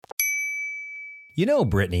You know,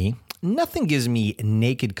 Brittany, nothing gives me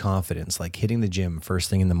naked confidence like hitting the gym first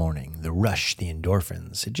thing in the morning. The rush, the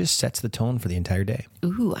endorphins, it just sets the tone for the entire day.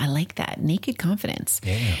 Ooh, I like that. Naked confidence.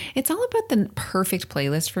 Yeah. It's all about the perfect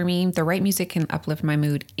playlist for me. The right music can uplift my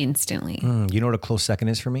mood instantly. You know what a close second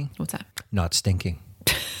is for me? What's that? Not stinking.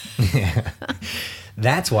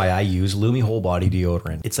 That's why I use Lumi Whole Body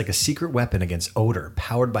Deodorant. It's like a secret weapon against odor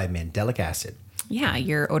powered by mandelic acid. Yeah,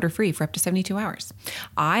 you're odor-free for up to 72 hours.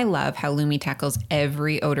 I love how Lumi tackles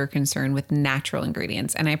every odor concern with natural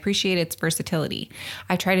ingredients, and I appreciate its versatility.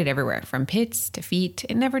 I've tried it everywhere, from pits to feet.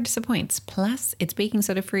 It never disappoints. Plus, it's baking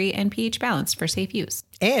soda-free and pH balanced for safe use.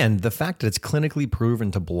 And the fact that it's clinically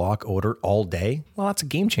proven to block odor all day, well, that's a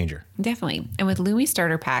game changer. Definitely. And with Lumi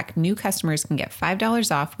Starter Pack, new customers can get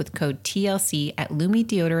 $5 off with code TLC at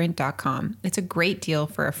lumideodorant.com. It's a great deal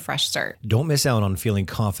for a fresh start. Don't miss out on feeling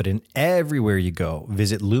confident everywhere you go.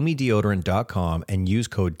 Visit lumideodorant.com and use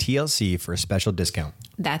code TLC for a special discount.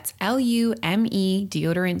 That's LUME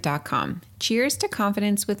deodorant.com. Cheers to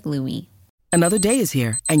confidence with Lumi. Another day is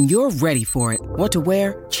here, and you're ready for it. What to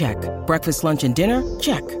wear? Check. Breakfast, lunch, and dinner?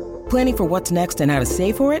 Check. Planning for what's next and how to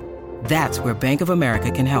save for it? That's where Bank of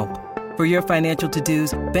America can help. For your financial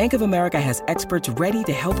to-dos, Bank of America has experts ready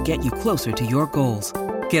to help get you closer to your goals.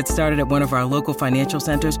 Get started at one of our local financial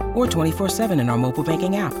centers or 24/7 in our mobile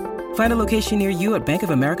banking app. Find a location near you at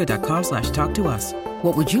bankofamerica.com/talktous.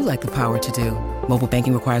 What would you like the power to do? Mobile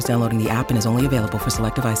banking requires downloading the app and is only available for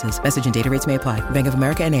select devices. Message and data rates may apply. Bank of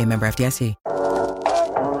America NA, member FDIC.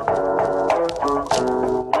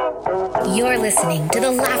 You're listening to the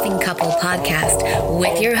Laughing Couple podcast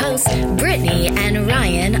with your hosts, Brittany and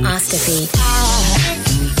Ryan Ostafy.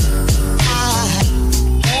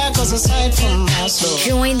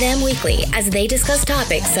 Join them weekly as they discuss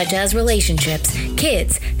topics such as relationships,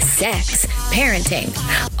 kids, sex, parenting,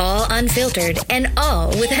 all unfiltered and all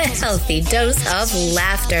with a healthy dose of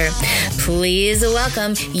laughter. Please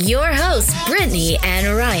welcome your hosts, Brittany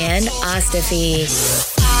and Ryan Ostafy.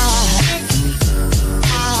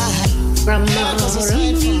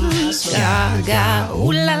 Gaga,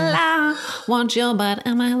 ooh la la, want your butt,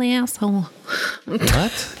 am I the asshole?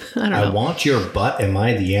 What? I don't know. I want your butt, am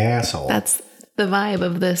I the asshole? That's the vibe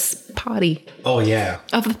of this potty. Oh, yeah.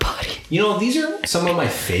 Of the potty. You know, these are some of my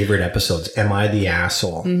favorite episodes. Am I the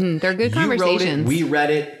asshole? Mm-hmm. They're good conversations. You wrote it, we read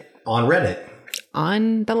it on Reddit.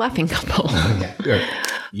 On the Laughing Couple. Yeah, good.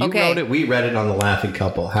 You Okay. wrote it, we read it on the Laughing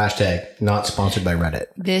Couple. Hashtag not sponsored by Reddit.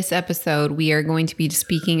 This episode, we are going to be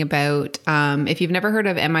speaking about, if you've never heard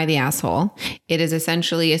of Am I the Asshole? It is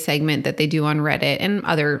essentially a segment that they do on Reddit and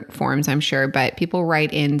other forums, I'm sure, but people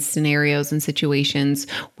write in scenarios and situations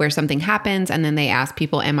where something happens and then they ask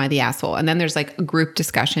people, am I the asshole? And then there's like a group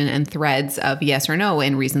discussion and threads of yes or no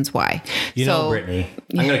and reasons why. You know, Brittany,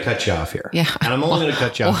 I'm going to cut you off here. Yeah. And I'm only going to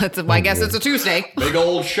cut you off. Well, I guess it's a Tuesday. Big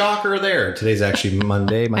old shocker there. Today's actually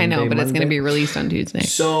Monday. I know, but it's going to be released on Tuesday.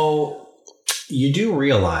 So you do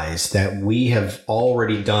realize that we have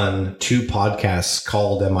already done 2 podcasts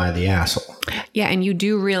called Am I the Asshole? Yeah, and you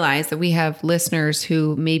do realize that we have listeners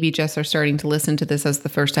who maybe just are starting to listen to this as the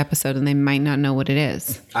first episode and they might not know what it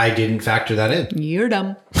is. I didn't factor that in. You're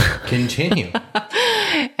dumb. Continue.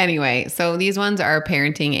 Anyway, so these ones are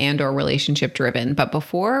parenting and or relationship driven. But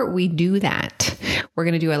before we do that, we're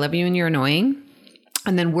going to do I Love You and You're Annoying.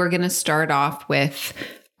 And then we're going to start off with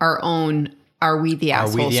our own Are We the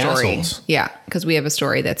Asshole story. Assholes? Yeah, because we have a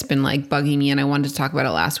story that's been like bugging me and I wanted to talk about it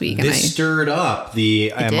last week. This stirred up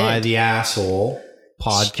the Am I the Asshole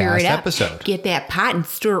podcast episode. Get that pot and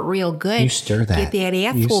stir it real good. You stir that. Get that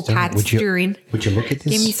asshole pot stirring. Would you look at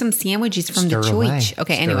this? Give me some sandwiches from Stir the away. church.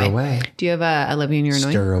 Okay, Stir anyway. away. Do you have a I Love You and You're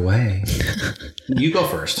Annoying? Stir away. You go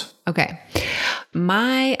first. Okay.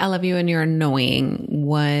 My I Love You and You're Annoying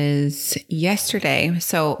was yesterday.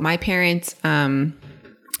 So my parents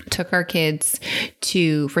took our kids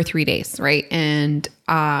for 3 days, right? And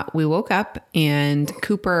we woke up and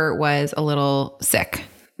Cooper was a little sick.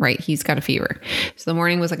 Right. He's got a fever. So the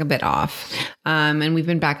morning was like a bit off. And we've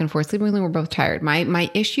been back and forth sleeping. We're both tired.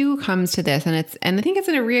 My issue comes to this, and I think it's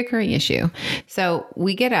a reoccurring issue. So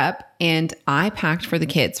we get up and I packed for the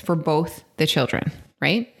kids, for both the children,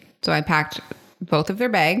 right? So I packed both of their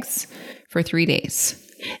bags for 3 days.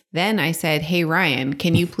 Then I said, hey, Ryan,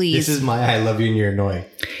 can you please... This is my I Love You and You're Annoying.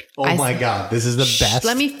 Oh my God. This is the best.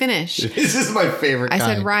 Let me finish. This is my favorite I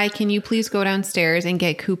kind. said, Ryan, can you please go downstairs and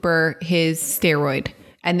get Cooper his steroid?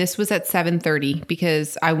 And this was at 7:30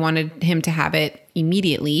 because I wanted him to have it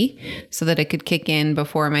immediately so that it could kick in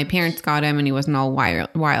before my parents got him and he wasn't all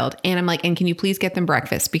wild. And I'm like, and can you please get them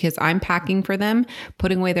breakfast? Because I'm packing for them,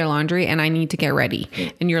 putting away their laundry, and I need to get ready.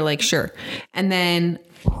 And you're like, sure. And then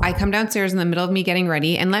I come downstairs in the middle of me getting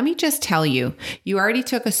ready. And let me just tell you, you already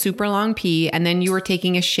took a super long pee and then you were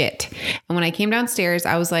taking a shit. And when I came downstairs,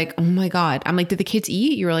 I was like, oh my God. I'm like, did the kids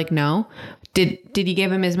eat? You were like, no. Did you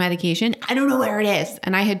give him his medication? I don't know where it is.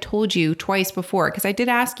 And I had told you twice before, because I did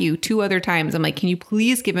ask you 2 other times. I'm like, can you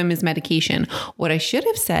please give him his medication? What I should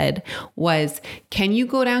have said was, can you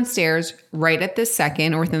go downstairs right at this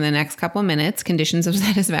second or within the next couple of minutes, conditions of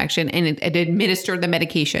satisfaction, and administer the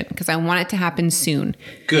medication? Because I want it to happen soon.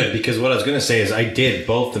 Good, because what I was going to say is I did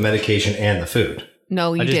both the medication and the food.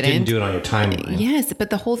 No, you didn't. I just didn't do it on your timeline. Yes,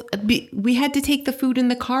 but we had to take the food in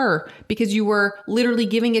the car because you were literally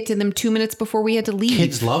giving it to them 2 minutes before we had to leave.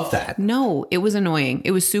 Kids love that. No, it was annoying.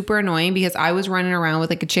 It was super annoying because I was running around with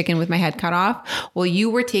like a chicken with my head cut off while you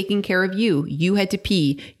were taking care of you. You had to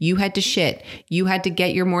pee. You had to shit. You had to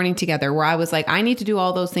get your morning together, where I was like, I need to do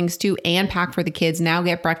all those things too and pack for the kids, now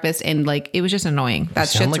get breakfast. And like, it was just annoying. That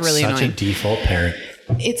shit's like really annoying. Such a default parent.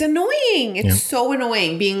 It's annoying. It's so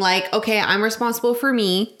annoying being like, okay, I'm responsible for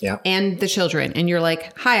me and the children. And you're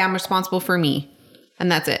like, hi, I'm responsible for me.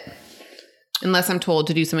 And that's it. Unless I'm told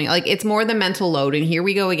to do something. Like, it's more the mental load. And here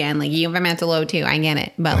we go again. Like, you have a mental load too. I get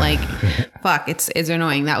it. But like, fuck, it's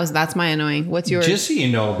annoying. That's my annoying. What's yours? Just so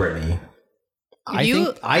you know, Brittany,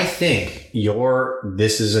 I think your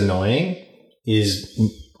this is annoying is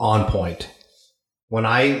on point. When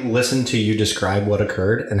I listened to you describe what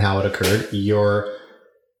occurred and how it occurred,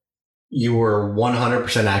 you were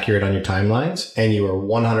 100% accurate on your timelines, and you were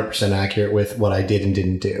 100% accurate with what I did and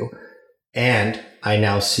didn't do. And I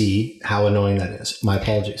now see how annoying that is. My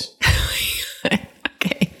apologies.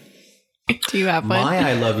 Okay. Do you have one? My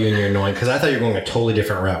I love you and you're annoying, because I thought you were going a totally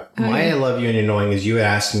different route. My I love you and you're annoying is you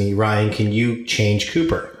asked me, Ryan, can you change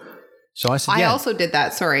Cooper? So I said, yeah. I also did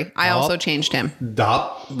that. Sorry. I also changed him.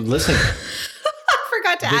 Listen.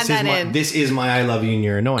 Forgot to add that in. This is my I love you and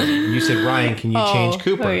you're annoying. You said, Ryan, can you change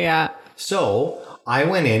Cooper? Oh, yeah. So I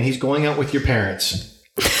went in. He's going out with your parents.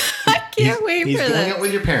 I can't wait for this. He's going out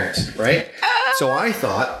with your parents, right? So I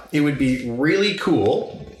thought it would be really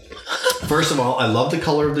cool. First of all, I love the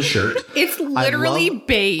color of the shirt. It's literally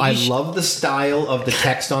beige. I love the style of the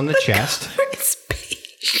text on the chest. It's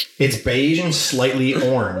beige. It's beige and slightly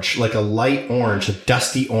orange, like a light orange, a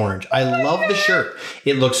dusty orange. I love the shirt.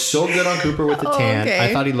 It looks so good on Cooper with the tan. Okay.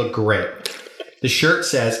 I thought he looked great. The shirt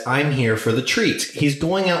says, I'm here for the treats. He's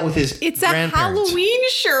going out with his grandparents. It's a Halloween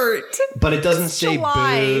shirt. But it doesn't say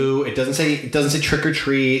boo. It doesn't say trick or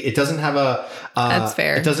treat. It doesn't have a... That's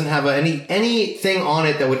fair. It doesn't have anything on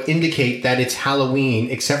it that would indicate that it's Halloween,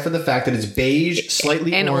 except for the fact that it's beige,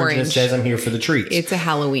 slightly orange, and it says, I'm here for the treats. It's a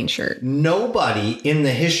Halloween shirt. Nobody in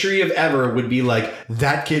the history of ever would be like,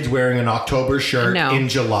 that kid's wearing an October shirt in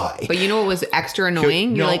July. But you know what was extra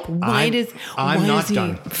annoying? You're like, I'm not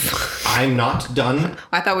done. I'm not done.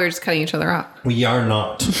 I thought we were just cutting each other off. We are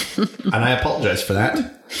not. And I apologize for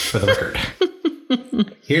that, for the record.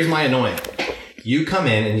 Here's my annoying. You come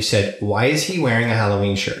in and you said, why is he wearing a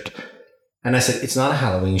Halloween shirt? And I said, it's not a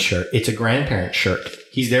Halloween shirt. It's a grandparent shirt.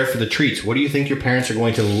 He's there for the treats. What do you think your parents are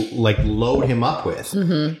going to load him up with?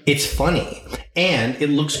 Mm-hmm. It's funny. And it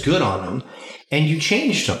looks good on him. And you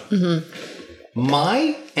changed him. Mm-hmm.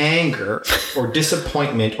 My anger or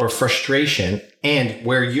disappointment or frustration, and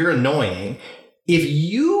where you're annoying, if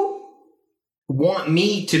you want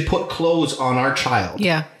me to put clothes on our child,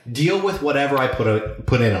 deal with whatever I put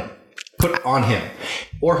in him. Put on him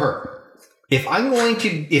or her. If I'm going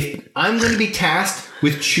to be tasked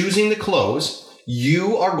with choosing the clothes,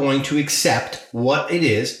 you are going to accept what it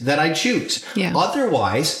is that I choose. Yeah.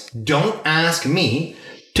 Otherwise, don't ask me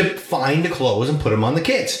to find the clothes and put them on the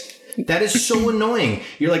kids. That is so annoying.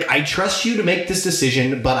 You're like, I trust you to make this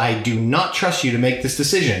decision, but I do not trust you to make this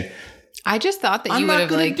decision. I just thought that you would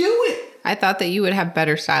have do it. I thought that you would have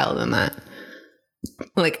better style than that.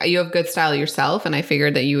 Like, you have good style yourself, and I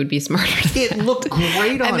figured that you would be smarter than that. It looked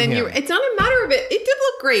great on him. It's not a matter of it. It did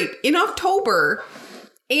look great in October.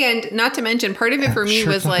 And not to mention, part of it for me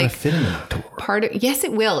was like... fit in October. Yes,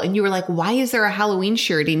 it will. And you were like, why is there a Halloween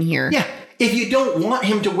shirt in here? Yeah. If you don't want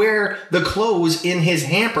him to wear the clothes in his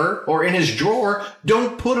hamper or in his drawer,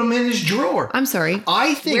 don't put them in his drawer. I'm sorry.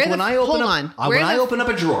 I think when I open up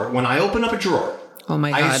a drawer... Oh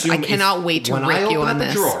my God. I cannot wait to rip you on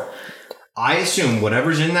this. I assume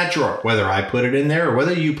whatever's in that drawer, whether I put it in there or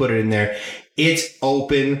whether you put it in there, it's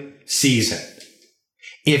open season.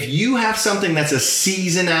 If you have something that's a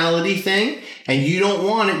seasonality thing and you don't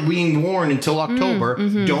want it being worn until October,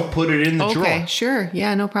 don't put it in the drawer. Okay, sure.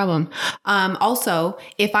 Yeah, no problem. Also,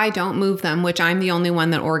 if I don't move them, which I'm the only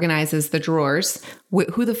one that organizes the drawers,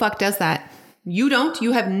 who the fuck does that? You don't?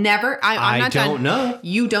 You have never? I'm not done. I don't know.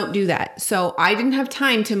 You don't do that. So I didn't have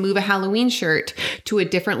time to move a Halloween shirt to a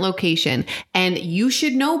different location. And you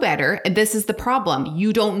should know better. And this is the problem.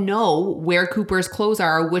 You don't know where Cooper's clothes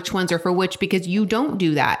are, which ones are for which, because you don't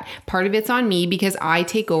do that. Part of it's on me because I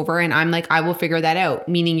take over and I'm like, I will figure that out.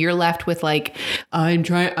 Meaning you're left with like, I'm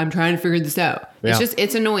trying to figure this out. Yeah.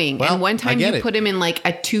 It's annoying. Well, and one time you put him in like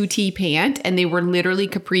a 2T pant and they were literally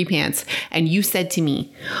capri pants. And you said to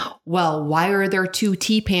me, well, why are there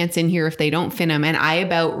 2T pants in here if they don't fit him? And I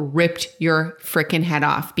about ripped your freaking head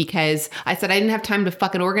off because I said I didn't have time to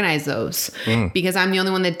fucking organize those because I'm the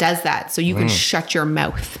only one that does that. So you can shut your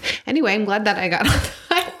mouth. Anyway, I'm glad that I got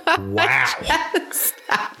Wow.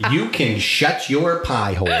 You can shut your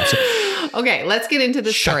pie holes. Okay, let's get into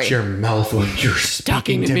the story. Shut your mouth when you're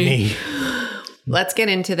speaking to me. Let's get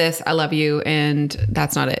into this. I love you, and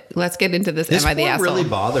that's not it. Let's get into this. This Am I the one asshole? really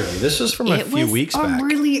bothered you. This was from a few weeks back.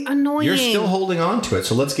 Really annoying. You're still holding on to it,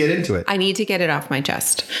 so let's get into it. I need to get it off my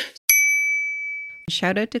chest.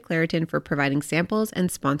 Shout out to Claritin for providing samples and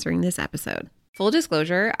sponsoring this episode. Full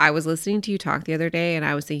disclosure, I was listening to you talk the other day and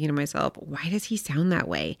I was thinking to myself, why does he sound that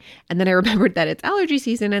way? And then I remembered that it's allergy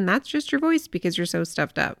season and that's just your voice because you're so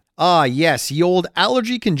stuffed up. Ah, yes, the old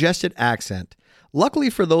allergy congested accent. Luckily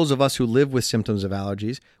for those of us who live with symptoms of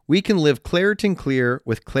allergies, we can live Claritin Clear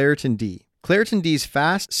with Claritin D. Claritin D's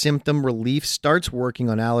fast symptom relief starts working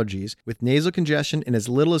on allergies with nasal congestion in as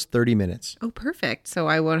little as 30 minutes. Oh, perfect. So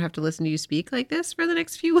I won't have to listen to you speak like this for the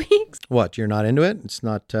next few weeks? What, you're not into it? It's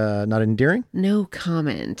not endearing? No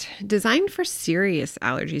comment. Designed for serious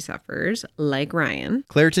allergy sufferers like Ryan.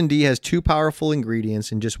 Claritin D has 2 powerful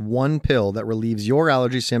ingredients in just 1 pill that relieves your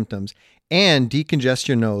allergy symptoms and decongest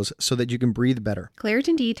your nose so that you can breathe better.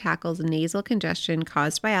 Claritin D tackles nasal congestion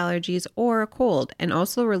caused by allergies or a cold and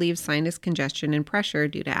also relieves sinus congestion and pressure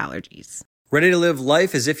due to allergies. Ready to live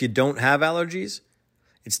life as if you don't have allergies?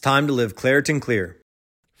 It's time to live Claritin Clear.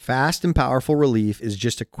 Fast and powerful relief is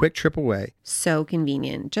just a quick trip away. So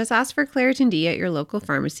convenient. Just ask for Claritin D at your local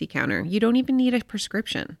pharmacy counter. You don't even need a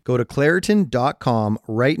prescription. Go to Claritin.com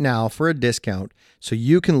right now for a discount so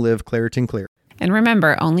you can live Claritin Clear. And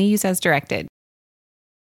remember, only use as directed.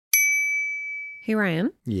 Hey,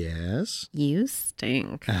 Ryan. Yes? You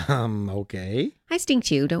stink. Okay. I stink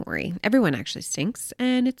too, don't worry. Everyone actually stinks,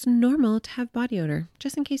 and it's normal to have body odor,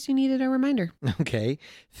 just in case you needed a reminder. Okay.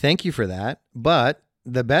 Thank you for that. But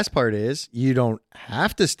the best part is you don't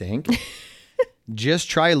have to stink. Just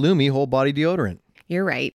try Lumi whole body deodorant. You're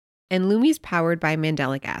right. And Lumi's powered by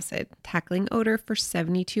mandelic acid, tackling odor for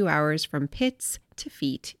 72 hours from pits to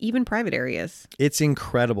feet, even private areas. It's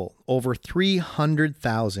incredible. Over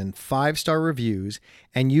 300,000 5-star reviews,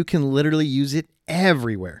 and you can literally use it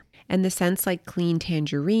everywhere. And the scents like clean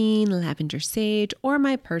tangerine, lavender sage, or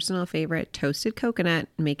my personal favorite, toasted coconut,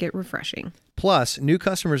 make it refreshing. Plus, new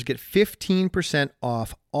customers get 15%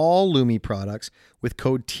 off all Lumi products with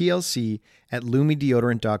code TLC at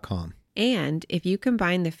lumideodorant.com. And if you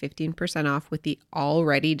combine the 15% off with the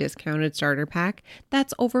already discounted starter pack,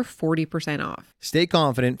 that's over 40% off. Stay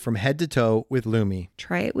confident from head to toe with Lumi.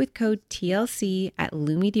 Try it with code TLC at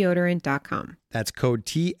lumideodorant.com. That's code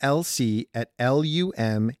TLC at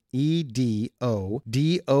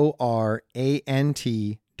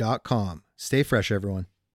LUMEDODORANT.com. Stay fresh, everyone.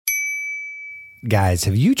 Guys,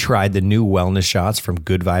 have you tried the new wellness shots from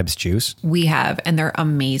Good Vibes Juice? We have, and they're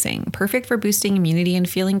amazing. Perfect for boosting immunity and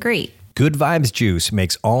feeling great. Good Vibes Juice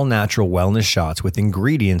makes all-natural wellness shots with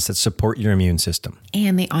ingredients that support your immune system.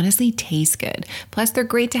 And they honestly taste good. Plus, they're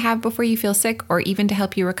great to have before you feel sick or even to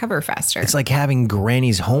help you recover faster. It's like having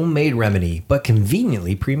Granny's homemade remedy, but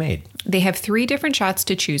conveniently pre-made. They have 3 different shots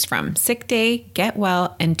to choose from: Sick Day, Get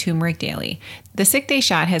Well, and Turmeric Daily. The Sick Day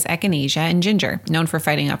shot has echinacea and ginger, known for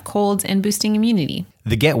fighting off colds and boosting immunity.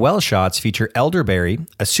 The Get Well shots feature elderberry,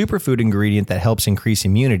 a superfood ingredient that helps increase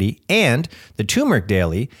immunity, and the Turmeric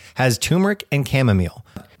Daily has turmeric and chamomile.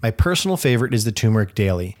 My personal favorite is the Turmeric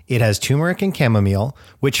Daily. It has turmeric and chamomile,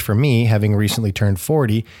 which for me, having recently turned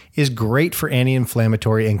 40, is great for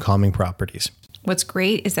anti-inflammatory and calming properties. What's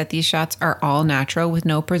great is that these shots are all natural with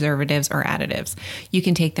no preservatives or additives. You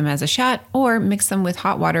can take them as a shot or mix them with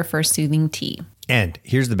hot water for a soothing tea. And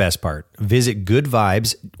here's the best part. Visit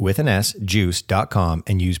goodvibes with an S, juice.com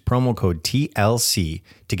and use promo code TLC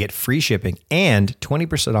to get free shipping and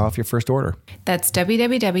 20% off your first order. That's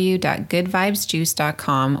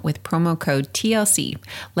www.goodvibesjuice.com with promo code TLC.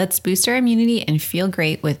 Let's boost our immunity and feel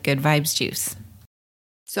great with Good Vibes Juice.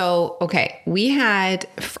 So, okay, we had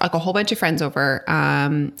like a whole bunch of friends over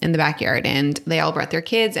in the backyard, and they all brought their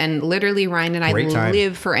kids, and literally Ryan and I Great time.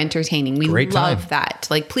 live for entertaining. We Great love time. that.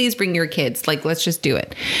 Like, please bring your kids. Like, let's just do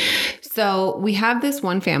it. So we have this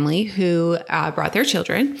one family who brought their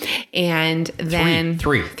children, and then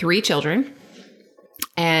three children.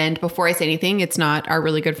 And before I say anything, it's not our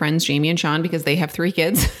really good friends, Jamie and Sean, because they have 3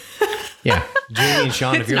 kids. Yeah. Jamie and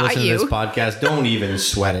Sean, if It's you're not listening to this you. podcast, don't even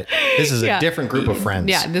sweat it. This is a Yeah. different group of friends.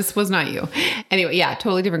 Yeah, this was not you. Anyway, yeah,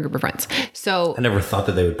 totally different group of friends. So, I never thought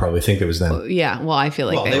that they would probably think it was them. yeah, well, I feel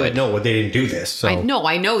like Well, they would know what they didn't do this. So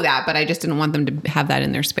I know that, but I just didn't want them to have that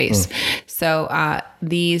in their space. So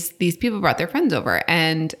these people brought their friends over,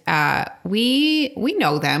 and we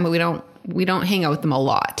know them, but we don't hang out with them a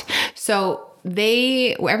lot. So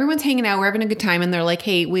everyone's hanging out, we're having a good time, and they're like,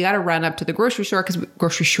 hey, we got to run up to the grocery store because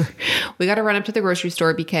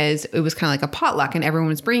it was kind of like a potluck, and everyone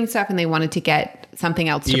was bringing stuff, and they wanted to get something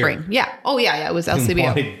else to Beer. bring. Yeah. Oh yeah. It was LCBO.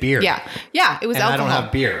 wanted beer. Yeah. It was and alcohol. I don't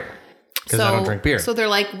have beer because I don't drink beer. So they're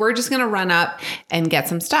like, we're just going to run up and get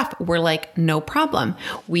some stuff. We're like, no problem.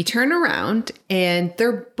 We turn around and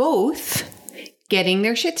they're both getting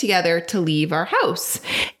their shit together to leave our house.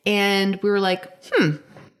 And we were like,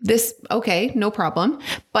 okay, no problem.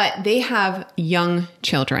 But they have young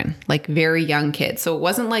children, like very young kids. So it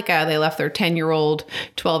wasn't like they left their 10-year-old,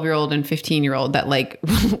 12-year-old, and 15-year-old that like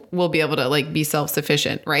will be able to like be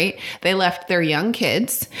self-sufficient, right? They left their young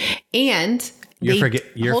kids, and You're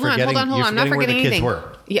hold forgetting on. I'm not where the forgetting kids anything.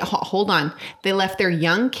 were. Yeah, hold on. They left their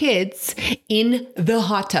young kids in the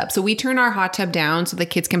hot tub. So we turn our hot tub down so the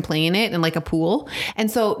kids can play in it and like a pool. And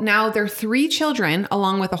so now their 3 children,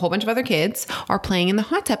 along with a whole bunch of other kids, are playing in the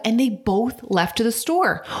hot tub, and they both left to the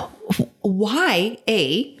store. Why,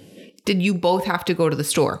 did you both have to go to the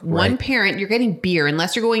store? One parent, you're getting beer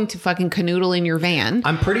unless you're going to fucking canoodle in your van.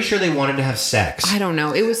 I'm pretty sure they wanted to have sex. I don't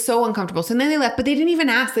know. It was so uncomfortable. So then they left, but they didn't even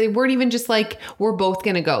ask. They weren't even just like, we're both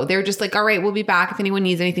going to go. They were just like, all right, we'll be back. If anyone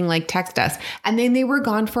needs anything, like text us. And then they were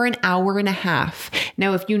gone for an hour and a half.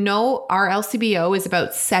 Now, if you know, our LCBO is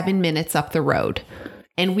about 7 minutes up the road.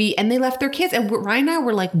 And they left their kids, and Ryan and I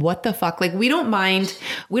were like, what the fuck? Like, we don't mind.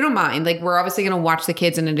 Like, we're obviously going to watch the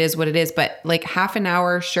kids, and it is what it is, but like half an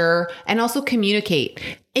hour, sure. And also communicate.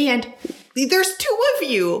 And there's 2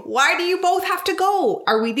 of you. Why do you both have to go?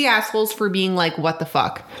 Are we the assholes for being like, what the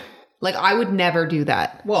fuck? Like, I would never do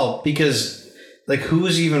that. Well, because like,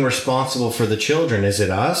 who's even responsible for the children? Is it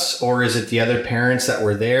us, or is it the other parents that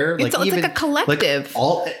were there? It's like a collective.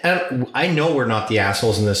 And I know we're not the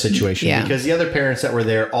assholes in this situation because the other parents that were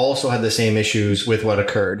there also had the same issues with what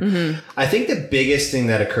occurred. Mm-hmm. I think the biggest thing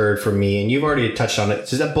that occurred for me, and you've already touched on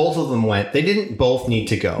it, is that both of them went. They didn't both need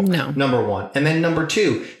to go. No. Number one. And then number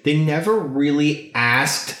 2, they never really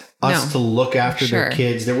asked us to look after their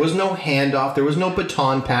kids. There was no handoff. There was no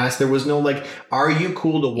baton pass. There was no like, are you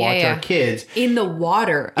cool to watch our kids? In the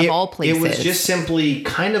water of all places. It was just simply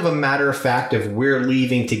kind of a matter of fact of we're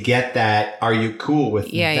leaving to get that. Are you cool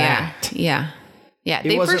with that? Yeah.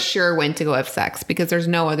 They for sure went to go have sex because there's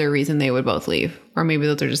no other reason they would both leave. Or maybe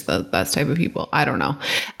those are just the best type of people. I don't know.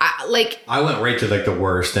 I went right to like the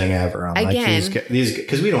worst thing ever. I'm again, like, these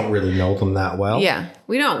because we don't really know them that well. Yeah,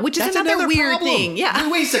 we don't. Which is That's another weird problem. thing.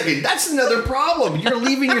 Yeah. Wait a second. That's another problem. You're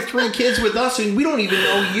leaving your 3 kids with us, and we don't even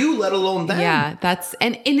know you, let alone them. Yeah, that's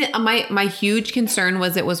my huge concern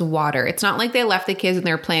was it was water. It's not like they left the kids and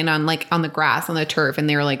they were playing on the grass on the turf and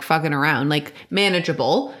they were like fucking around, like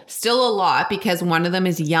manageable. Still a lot because one of them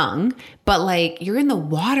is young, but like you're in the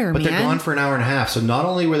water, But man. they're gone for an hour and a half. So not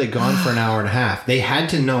only were they gone for an hour and a half, they had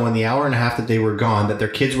to know in the hour and a half that they were gone that their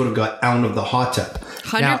kids would have got out of the hot tub.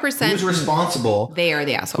 100%. Who's responsible? They are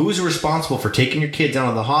the asshole. Who's responsible for taking your kids out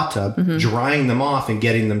of the hot tub, drying them off, and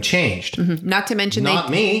getting them changed? Not to mention Not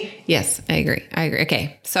me. Yes, I agree.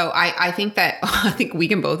 Okay. So I think we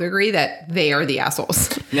can both agree that they are the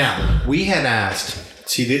assholes. Now, we had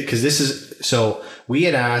asked, we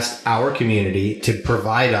had asked our community to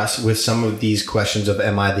provide us with some of these questions of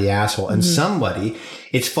am I the asshole? And somebody,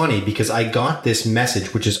 it's funny because I got this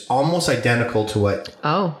message, which is almost identical to what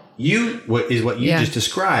you just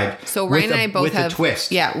described. So Ryan and I both have a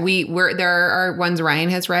twist. Yeah, there are ones Ryan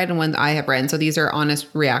has read and ones I have read. And so these are honest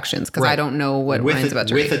reactions because I don't know what Ryan's about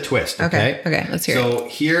to read. With a twist. Okay. Let's hear it. So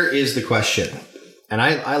here is the question. And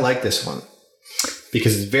I like this one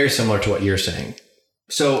because it's very similar to what you're saying.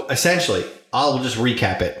 So essentially, I'll just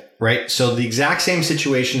recap it, right? So the exact same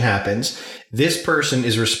situation happens. This person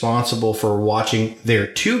is responsible for watching their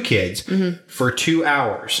 2 kids for 2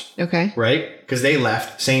 hours. Okay. Right? Because they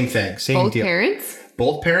left. Same thing. Same Both deal. parents?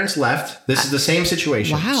 both parents left. This is the same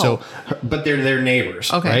situation. Wow. So, but they're their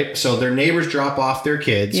neighbors, Okay. right? So their neighbors drop off their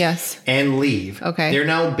kids Yes. and leave. Okay. They're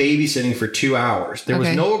now babysitting for 2 hours. There was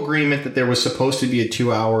Okay. no agreement that there was supposed to be a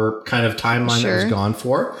 2-hour kind of timeline that Sure. was gone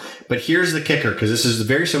for. But here's the kicker, because this is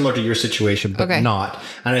very similar to your situation, but Okay. not.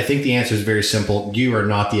 And I think the answer is very simple. You are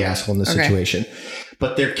not the asshole in this Okay. situation.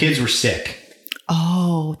 But their kids were sick.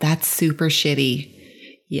 Oh, that's super shitty.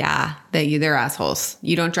 Yeah, they're assholes.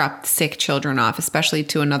 You don't drop sick children off, especially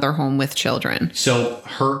to another home with children. So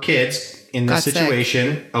her kids in this Got sick.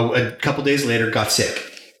 situation, a couple days later, got sick.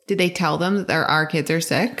 Did they tell them that our kids are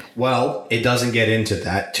sick? Well, it doesn't get into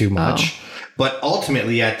that too much. But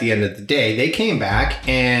ultimately, at the end of the day, they came back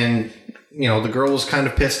and, the girl was kind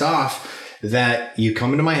of pissed off that you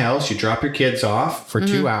come into my house, you drop your kids off for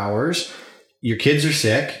 2 hours, your kids are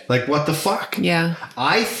sick. Like, what the fuck? Yeah.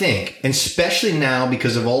 I think, and especially now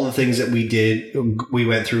because of all the things that we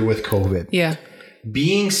went through with COVID, Yeah.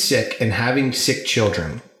 being sick and having sick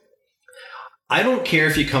children, I don't care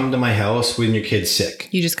if you come to my house when your kid's sick.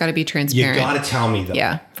 You just got to be You transparent. got to tell me though.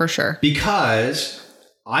 Yeah, for sure. Because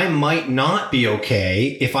I might not be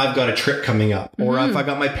okay if I've got a trip coming up, or if I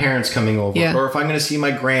got my parents coming over, Yeah. or if I'm going to see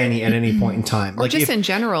my granny at any point in time. Like just if, in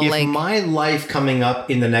general, if like- my life coming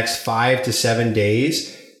up in the next 5 to 7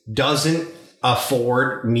 days doesn't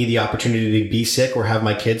afford me the opportunity to be sick or have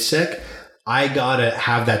my kids sick, I gotta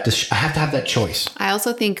have that. I have to have that choice. I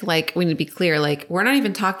also think like we need to be clear, like we're not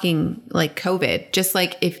even talking like COVID. Just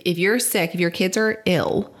like if you're sick, if your kids are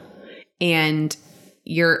ill and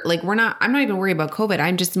you're like, I'm not even worried about COVID.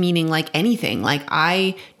 I'm just meaning like anything. Like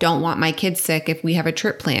I don't want my kids sick if we have a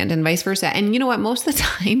trip planned and vice versa. And you know what? Most of the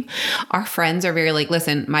time our friends are very like,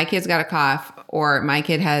 listen, my kid's got a cough or my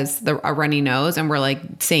kid has a runny nose. And we're like,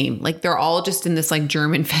 same. Like they're all just in this like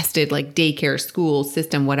germ infested like daycare, school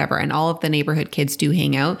system, whatever. And all of the neighborhood kids do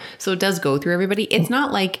hang out. So it does go through everybody. It's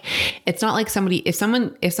not like somebody, if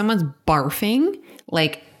someone's barfing,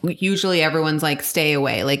 like usually everyone's like, stay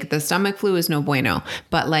away. Like the stomach flu is no bueno,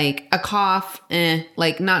 but like a cough,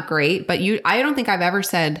 like not great. But I don't think I've ever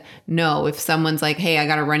said no. If someone's like, hey, I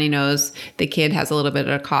got a runny nose, the kid has a little bit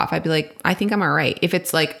of a cough, I'd be like, I think I'm all right. If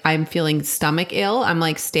it's like, I'm feeling stomach ill, I'm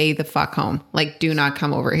like, stay the fuck home. Like, do not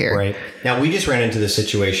come over here. Right. Now, we just ran into this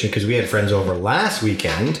situation because we had friends over last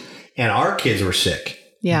weekend and our kids were sick.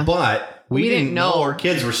 Yeah. But we didn't know our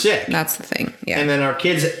kids were sick. That's the thing. Yeah. And then our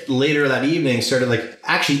kids later that evening started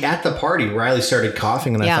actually at the party, Riley started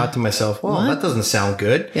coughing and I thought to myself, well, that doesn't sound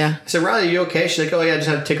good. Yeah. I said, Riley, are you okay? She's like, oh yeah, I just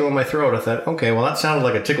had a tickle in my throat. I thought, okay, well that sounded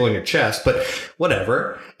like a tickle in your chest, but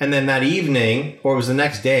whatever. And then that evening, or it was the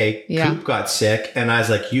next day, Coop got sick and I was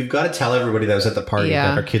like, you've got to tell everybody that was at the party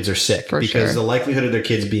that our kids are sick because the likelihood of their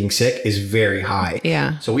kids being sick is very high.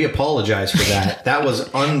 Yeah. So we apologize for that. That was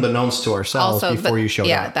unbeknownst to ourselves before you showed up.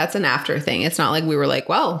 Yeah, that's an after thing. It's not like we were like,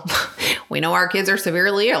 well, we know our kids are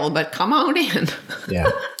severely ill, but come on in. Yeah.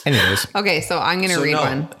 Anyways. Okay, so I'm going to read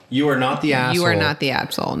one. You are not the asshole. You are not the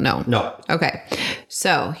asshole. No. No. Okay.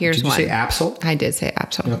 So here's Did you one. say absol? I did say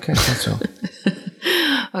absol. Okay, that's so.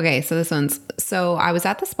 Okay, so this one's, so I was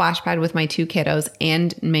at the splash pad with my 2 kiddos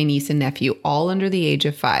and my niece and nephew, all under the age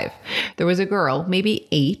of 5. There was a girl, maybe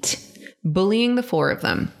 8, bullying the 4 of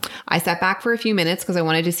them. I sat back for a few minutes because I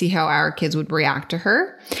wanted to see how our kids would react to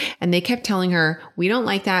her. And they kept telling her, we don't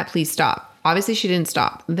like that, please stop. Obviously, she didn't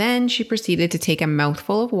stop. Then she proceeded to take a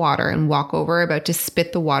mouthful of water and walk over, about to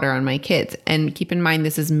spit the water on my kids. And keep in mind,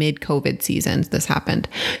 this is mid-COVID season. This happened.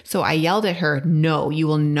 So I yelled at her, no, you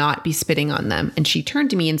will not be spitting on them. And she turned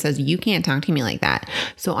to me and says, you can't talk to me like that.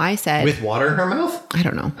 So I said... With water in her mouth? I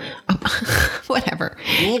don't know. Whatever.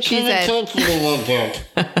 She said...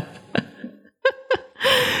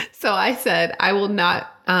 So I said, I will not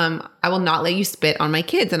let you spit on my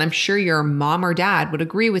kids. And I'm sure your mom or dad would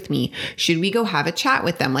agree with me. Should we go have a chat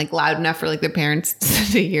with them? Like loud enough for like the parents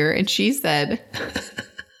to hear. And she said,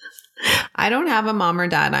 I don't have a mom or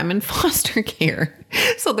dad. I'm in foster care.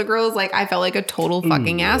 So the girl is like, I felt like a total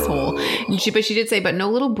fucking asshole. And but she did say, but no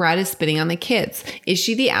little brat is spitting on the kids. Is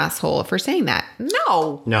she the asshole for saying that?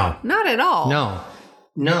 No. No. Not at all.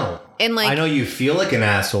 No. And like, I know you feel like an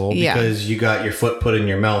asshole because you got your foot put in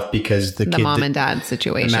your mouth because the kid mom and dad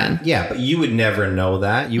situation. Yeah, but you would never know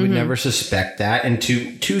that. You would never suspect that. And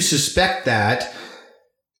to suspect that,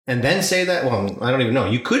 and then say that? Well, I don't even know.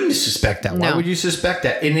 You couldn't suspect that. Why No. would you suspect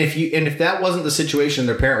that? And if that wasn't the situation,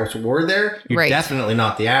 their parents were there, you're Right. definitely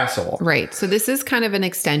not the asshole. Right. So this is kind of an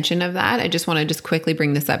extension of that. I just want to just quickly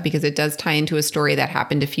bring this up because it does tie into a story that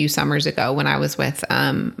happened a few summers ago when I was with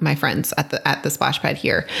my friends at the splash pad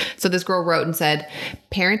here. So this girl wrote and said,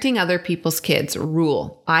 parenting other people's kids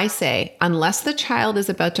rule. I say, unless the child is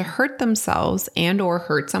about to hurt themselves and or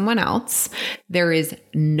hurt someone else, there is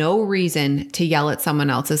no reason to yell at someone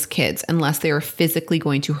else's kids unless they are physically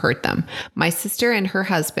going to hurt them. My sister and her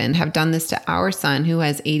husband have done this to our son who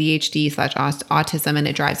has ADHD/autism, and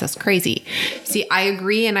it drives us crazy. See, I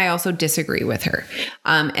agree and I also disagree with her.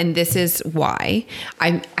 And this is why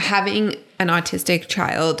I'm having an autistic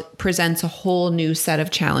child presents a whole new set of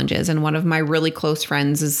challenges. And one of my really close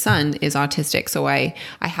friends' son is autistic. So I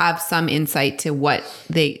have some insight to what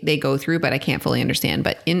they go through, but I can't fully understand.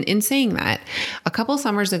 But in saying that, a couple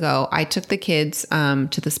summers ago, I took the kids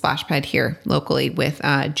to the splash pad here locally with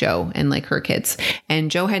Joe and like her kids. And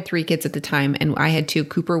Joe had 3 kids at the time and I had 2.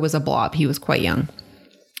 Cooper was a blob. He was quite young.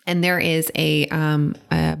 And there is a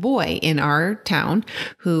boy in our town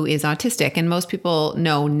who is autistic, and most people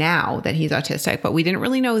know now that he's autistic, but we didn't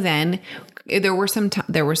really know then. There were some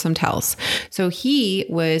tells. So he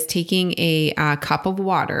was taking a cup of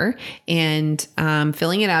water and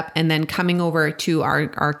filling it up, and then coming over to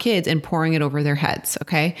our kids and pouring it over their heads.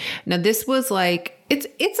 Okay, now this was like.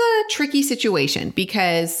 It's a tricky situation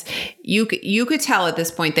because you could tell at this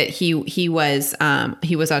point that he was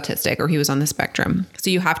autistic or he was on the spectrum. So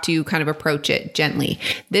you have to kind of approach it gently.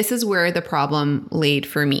 This is where the problem laid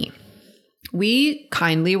for me. We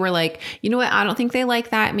kindly were like, you know what? I don't think they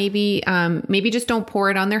like that. Maybe just don't pour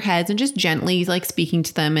it on their heads and just gently like speaking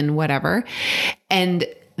to them and whatever. And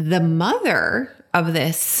the mother of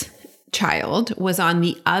this child was on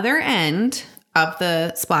the other end of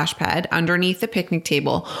the splash pad underneath the picnic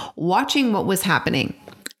table watching what was happening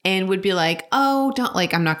and would be like, oh, don't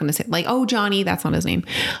like, I'm not going to say like, oh, Johnny, that's not his name.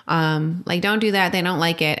 Like, don't do that. They don't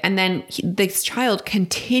like it. And then this child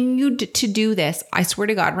continued to do this. I swear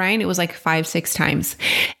to God, Ryan, it was like 5-6 times.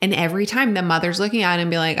 And every time the mother's looking at him and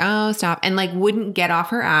be like, oh, stop. And like wouldn't get off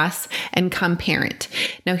her ass and come parent.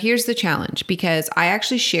 Now here's the challenge, because I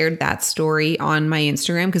actually shared that story on my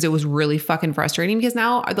Instagram because it was really fucking frustrating because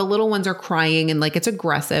now the little ones are crying and like it's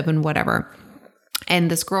aggressive and whatever.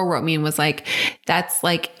 And this girl wrote me and was like, that's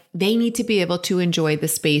like, they need to be able to enjoy the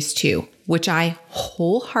space too, which I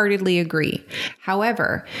wholeheartedly agree.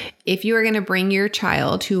 However, if you are going to bring your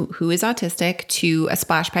child who is autistic to a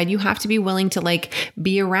splash pad, you have to be willing to like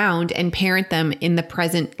be around and parent them in the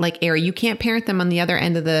present like area. You can't parent them on the other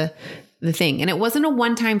end of the thing. And it wasn't a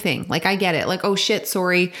one-time thing. Like, I get it. Like, oh shit,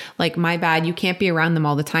 sorry. Like, my bad. You can't be around them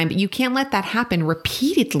all the time, but you can't let that happen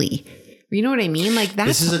repeatedly. You know what I mean? Like, that's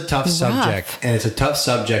This is a tough rough. subject, and it's a tough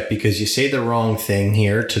subject because you say the wrong thing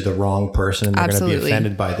here to the wrong person, and they're going to be Absolutely.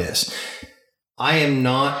 offended by this. I am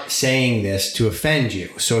not saying this to offend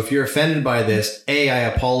you. So if you're offended by this, A, I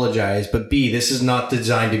apologize, but B, this is not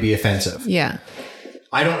designed to be offensive. Yeah.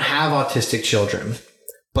 I don't have autistic children,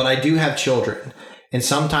 but I do have children. And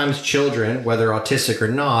sometimes children, whether autistic or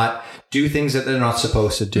not, do things that they're not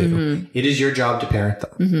supposed to do. Mm-hmm. It is your job to parent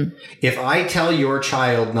them. Mm-hmm. If I tell your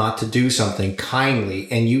child not to do something kindly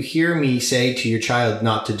and you hear me say to your child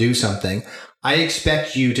not to do something, I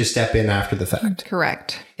expect you to step in after the fact.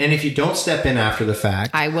 Correct. And if you don't step in after the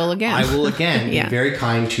fact, I will again. I will again Yeah. be very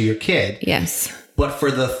kind to your kid. Yes. But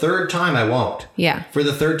for the third time, I won't. Yeah. For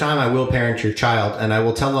the third time, I will parent your child and I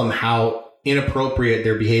will tell them how inappropriate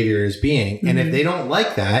their behavior is being. And if they don't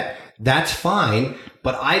like that, that's fine.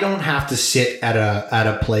 But I don't have to sit at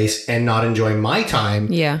a place and not enjoy my time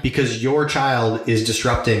because your child is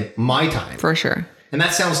disrupting my time. For sure. And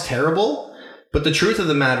that sounds terrible. But the truth of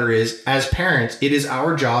the matter is, as parents, it is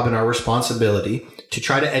our job and our responsibility to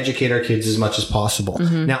try to educate our kids as much as possible.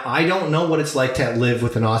 Mm-hmm. Now, I don't know what it's like to live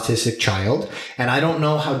with an autistic child, and I don't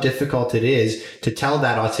know how difficult it is to tell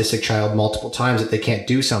that autistic child multiple times that they can't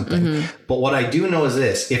do something. Mm-hmm. But what I do know is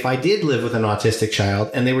this: if I did live with an autistic child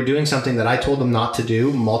and they were doing something that I told them not to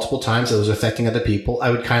do multiple times that was affecting other people,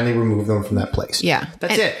 I would kindly remove them from that place. Yeah.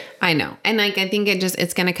 That's it. I know. And like, I think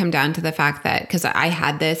it's going to come down to the fact that, because I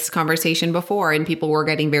had this conversation before and people were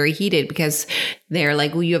getting very heated because they're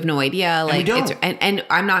like, well, you have no idea. Like, and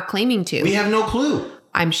I'm not claiming to. We have no clue.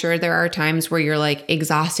 I'm sure there are times where you're like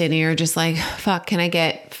exhausted and you're just like, fuck, can I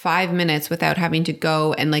get 5 minutes without having to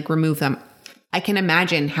go and like remove them? I can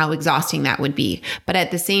imagine how exhausting that would be. But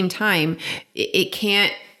at the same time, it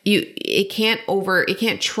can't it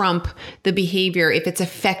can't trump the behavior if it's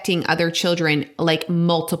affecting other children like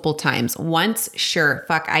multiple times. Once, sure,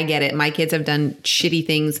 fuck, I get it. My kids have done shitty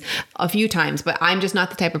things a few times, but I'm just not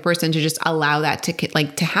the type of person to just allow that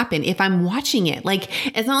to happen if I'm watching it. Like,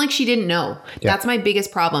 it's not like she didn't know. Yeah. That's my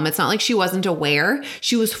biggest problem. It's not like she wasn't aware.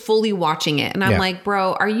 She was fully watching it. And I'm like,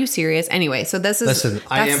 bro, are you serious? Anyway, so this is... Listen,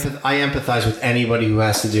 I empathize with anybody who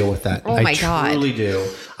has to deal with that. Oh my God. I truly do.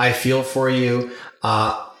 I feel for you.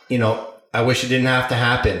 I wish it didn't have to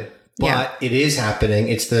happen, but it is happening.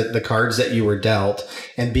 It's the cards that you were dealt,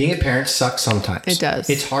 and being a parent sucks sometimes. It does.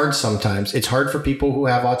 It's hard sometimes. It's hard for people who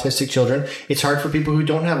have autistic children. It's hard for people who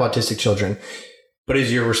don't have autistic children, but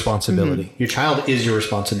it's your responsibility. Mm-hmm. Your child is your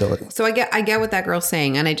responsibility. So I get what that girl's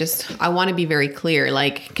saying. And I want to be very clear,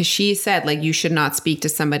 like, because she said, like, you should not speak to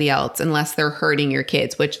somebody else unless they're hurting your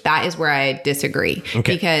kids, which that is where I disagree.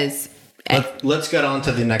 Okay. Because... Let's get on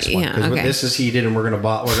to the next one, because this is heated and we're gonna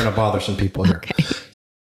bother some people here. Okay.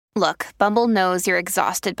 Look, Bumble knows you're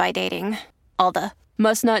exhausted by dating. All the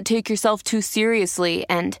must not take yourself too seriously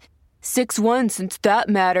and 6'1" since that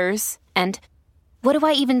matters. And what do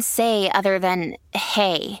I even say other than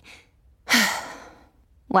hey?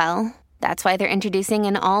 Well, that's why they're introducing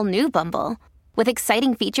an all-new Bumble with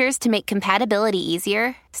exciting features to make compatibility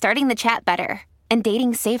easier, starting the chat better, and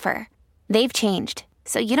dating safer. They've changed,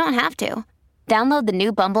 so you don't have to. Download the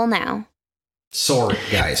new Bumble now. Sorry,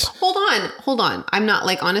 guys. Hold on. I'm not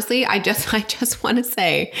like, honestly, I just want to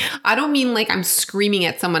say, I don't mean like I'm screaming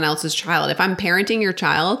at someone else's child. If I'm parenting your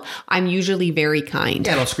child, I'm usually very kind.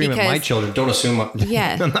 Yeah, don't scream at my children. Don't assume.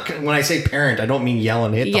 Yeah. When I say parent, I don't mean yell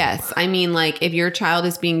and hit them. Yes. I mean, like, if your child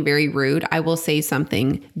is being very rude, I will say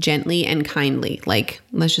something gently and kindly. Like,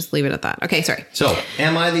 let's just leave it at that. Okay, sorry. So,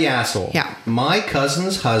 am I the asshole? Yeah. My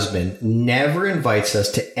cousin's husband never invites us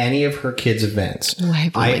to any of her kids' events. Oh,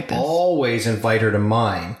 I always invite her to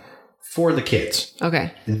mine for the kids.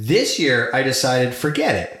 Okay. This year, I decided,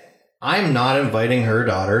 forget it. I'm not inviting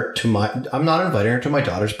her to my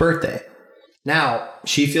daughter's birthday. Now,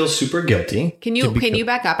 she feels super guilty. Can you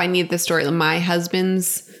back up? I need the story.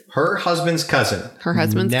 Her husband's cousin.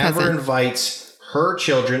 Never invites her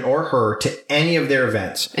children or her to any of their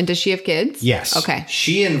events. And does she have kids? Yes. Okay.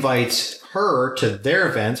 She invites her to their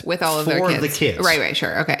events with all of their kids. For the kids. Right,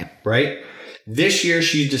 sure. Okay. Right? This year,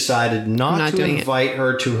 she decided not to invite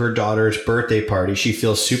her to her daughter's birthday party. She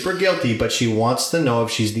feels super guilty, but she wants to know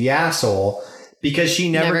if she's the asshole because she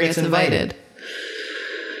never gets invited.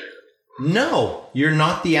 No, you're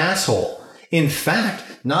not the asshole. In fact,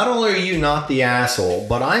 not only are you not the asshole,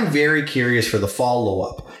 but I'm very curious for the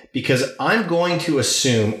follow-up because I'm going to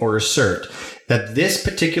assume or assert that this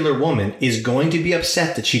particular woman is going to be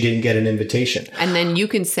upset that she didn't get an invitation. And then you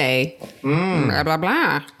can say, blah, blah,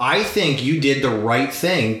 blah. I think you did the right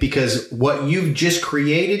thing because what you've just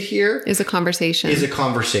created here is a conversation.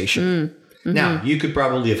 Mm-hmm. Now, you could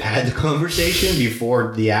probably have had the conversation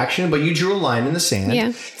before the action, but you drew a line in the sand.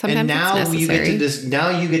 Yeah, sometimes and now it's necessary.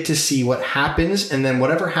 Now you get to see what happens, and then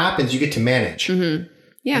whatever happens, you get to manage. Mm-hmm.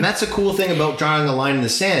 Yeah. And that's the cool thing about drawing a line in the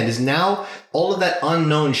sand is now all of that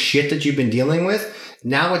unknown shit that you've been dealing with,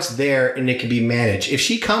 now it's there and it can be managed. If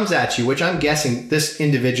she comes at you, which I'm guessing this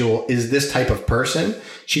individual is this type of person,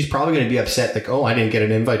 she's probably going to be upset like, oh, I didn't get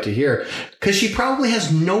an invite to here. Because she probably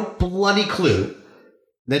has no bloody clue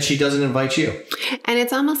that she doesn't invite you. And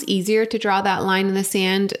it's almost easier to draw that line in the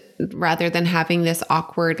sand rather than having this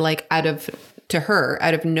awkward, like out of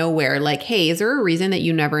nowhere, like, hey, is there a reason that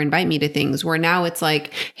you never invite me to things? Where now it's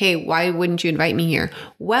like, hey, why wouldn't you invite me here?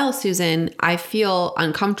 Well, Susan, I feel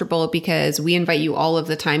uncomfortable because we invite you all of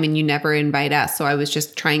the time and you never invite us. So I was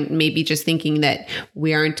just thinking that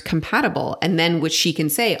we aren't compatible. And then which she can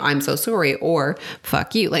say, I'm so sorry, or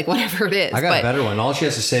fuck you, like whatever it is. I got a better one. All she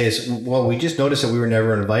has to say is, well, we just noticed that we were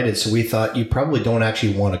never invited. So we thought you probably don't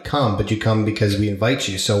actually want to come, but you come because we invite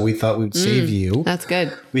you. So we thought we'd save you. That's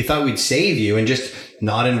good. We thought we'd save you and just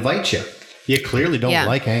not invite you. You clearly don't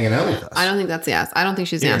like hanging out with us. I don't think that's the ass. I don't think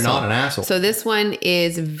she's an asshole. You're not an asshole. So this one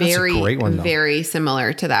is very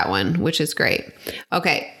similar to that one, which is great.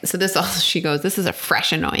 Okay. So she goes, this is a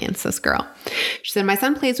fresh annoyance, this girl. She said, my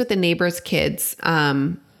son plays with the neighbor's kids,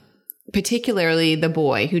 particularly the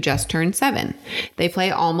boy who just turned 7. They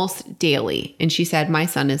play almost daily. And she said, my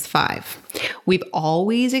son is 5. We've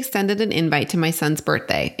always extended an invite to my son's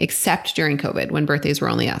birthday, except during COVID when birthdays were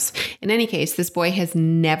only us. In any case, this boy has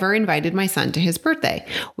never invited my son to his birthday.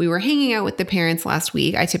 We were hanging out with the parents last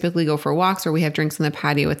week. I typically go for walks or we have drinks on the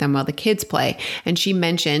patio with them while the kids play. And she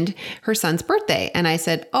mentioned her son's birthday. And I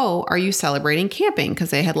said, oh, are you celebrating camping? Because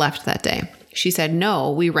they had left that day. She said,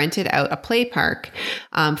 no, we rented out a play park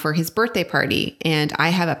for his birthday party. And I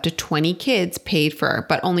have up to 20 kids paid for,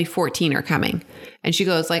 but only 14 are coming. And she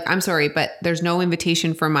goes like, I'm sorry, but there's no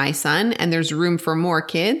invitation for my son and there's room for more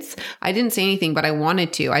kids. I didn't say anything, but I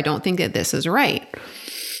wanted to. I don't think that this is right.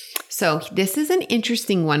 So this is an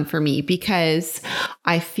interesting one for me because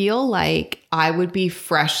I feel like I would be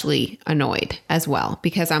freshly annoyed as well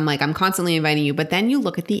because I'm like, I'm constantly inviting you. But then you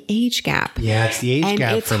look at the age gap. Yeah, it's the age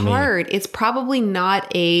gap for me. And it's hard. It's probably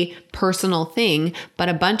not a personal thing, but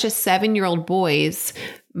a bunch of 7-year-old boys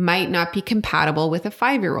might not be compatible with a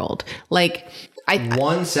 5-year-old. Like,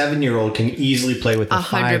 one 7-year-old can easily play with a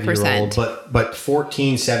 5-year-old, but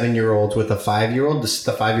 14 7-year-olds with a 5-year-old, the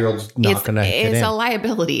 5-year-old's not going to fit in. It's a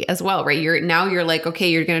liability as well, right? You're like, okay,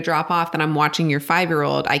 you're going to drop off, then I'm watching your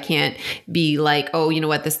 5-year-old. I can't be like, oh, you know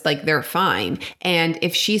what, this, like, they're fine. And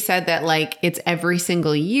if she said that, like, it's every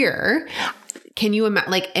single year, can you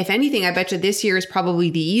imagine, like, if anything, I bet you this year is probably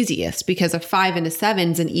the easiest because a 5 and a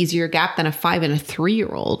 7 is an easier gap than a 5 and a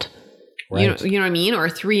 3-year-old. Right. You know what I mean? Or a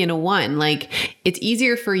 3 and a 1. Like, it's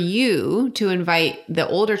easier for you to invite the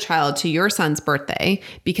older child to your son's birthday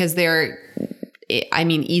because they're, I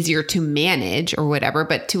mean, easier to manage or whatever,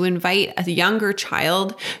 but to invite a younger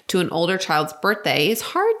child to an older child's birthday is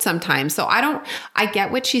hard sometimes. So I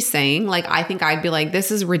get what she's saying. Like, I think I'd be like,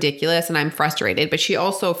 this is ridiculous and I'm frustrated. But she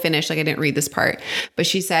also finished, like, I didn't read this part, but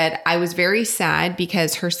she said, I was very sad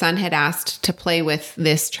because her son had asked to play with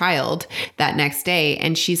this child that next day.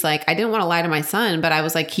 And she's like, I didn't want to lie to my son, but I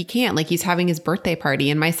was like, he can't, like, he's having his birthday party.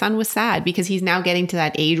 And my son was sad because he's now getting to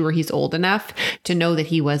that age where he's old enough to know that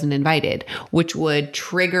he wasn't invited, which would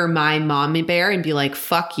trigger my mommy bear and be like,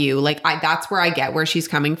 fuck you. Like, that's where I get where she's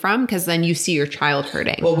coming from, because then you see your child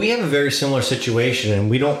hurting. Well, we have a very similar situation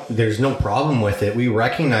and there's no problem with it. We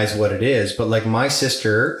recognize what it is, but like my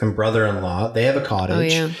sister and brother-in-law, they have a cottage.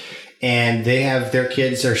 Oh, yeah. And they have, their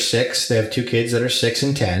kids are 6. They have 2 kids that are 6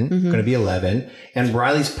 and 10, going to be 11. And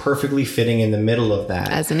Riley's perfectly fitting in the middle of that.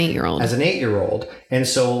 As an 8-year-old. And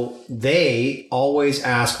so they always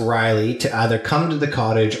ask Riley to either come to the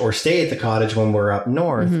cottage or stay at the cottage when we're up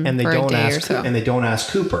north. And they don't ask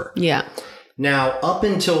Cooper. Yeah. Now, up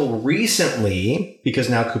until recently, because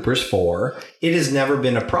now Cooper's 4, it has never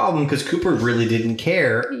been a problem because Cooper really didn't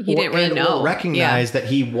care. He didn't really know. Or recognize that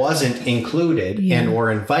he wasn't included and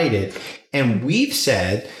or invited. And we've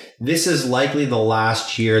said this is likely the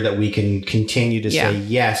last year that we can continue to say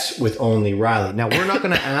yes with only Riley. Now, we're not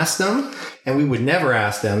going to ask them, and we would never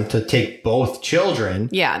ask them to take both children.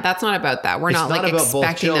 Yeah, that's not about that. We're not like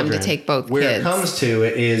expecting them to take both kids. Where it comes to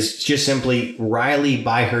it is just simply Riley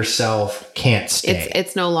by herself can't stay.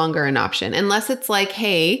 It's no longer an option unless it's like,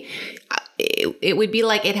 hey, it would be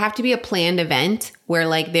like, it'd have to be a planned event where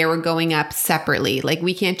like they were going up separately. Like,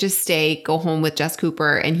 we can't just go home with just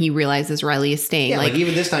Cooper and he realizes Riley is staying. Yeah, like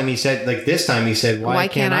even this time he said, why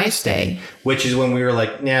can't I stay? Which is when we were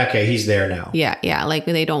like, yeah, okay, he's there now. Yeah. Yeah. Like,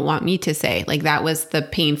 they don't want me to say, like, that was the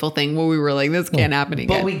painful thing where we were like, this can't happen again.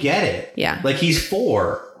 But we get it. Yeah. Like, he's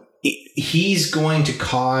 4. He's going to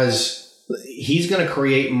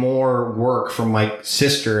create more work for my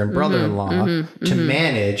sister and brother-in-law to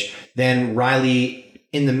manage than Riley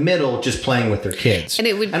in the middle just playing with their kids. And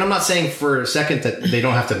I'm not saying for a second that they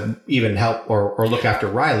don't have to even help or look after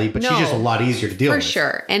Riley, but she's just a lot easier to deal with. For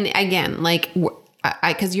sure. And again, like,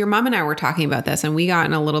 because your mom and I were talking about this and we got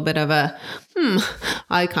in a little bit of a,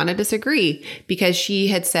 I kind of disagree, because she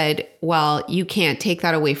had said, well, you can't take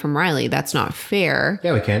that away from Riley. That's not fair.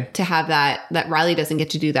 Yeah, we can. To have that Riley doesn't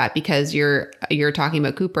get to do that because you're talking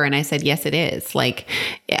about Cooper. And I said, yes, it is. Like,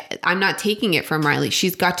 I'm not taking it from Riley.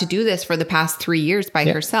 She's got to do this for the past 3 years by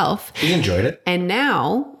herself. She enjoyed it. And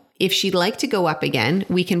now, if she'd like to go up again,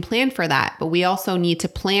 we can plan for that, but we also need to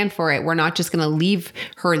plan for it. We're not just going to leave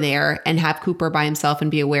her there and have Cooper by himself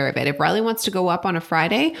and be aware of it. If Riley wants to go up on a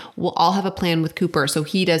Friday, we'll all have a plan with Cooper so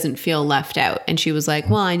he doesn't feel left out. And she was like,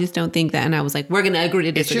 well, I just don't think that. And I was like, we're going to agree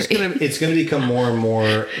to disagree. It's going to become more and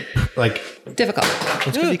more like difficult.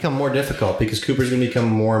 It's going to become more difficult because Cooper's going to become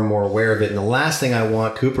more and more aware of it. And the last thing I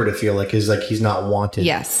want Cooper to feel like is like he's not wanted.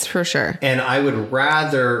 Yes, for sure. And I would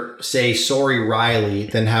rather say sorry, Riley,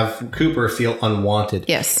 than have Cooper feel unwanted.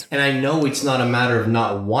 Yes. And I know it's not a matter of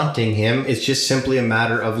not wanting him. It's just simply a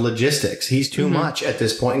matter of logistics. He's too much at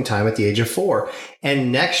this point in time at the age of 4.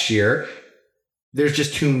 And next year, there's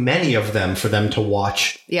just too many of them for them to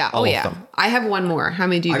watch. Yeah. All of them. I have one more. How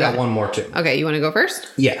many do you got? I got one more too. Okay. You want to go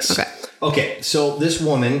first? Yes. Okay. So this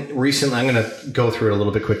woman recently, I'm going to go through it a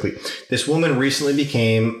little bit quickly. This woman recently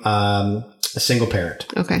became a single parent.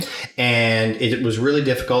 Okay. And it was really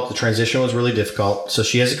difficult. The transition was really difficult. So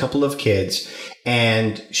she has a couple of kids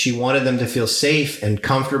and she wanted them to feel safe and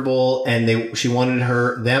comfortable, and she wanted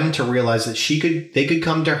them to realize that they could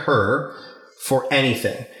come to her for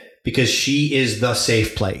anything because she is the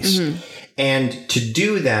safe place. And to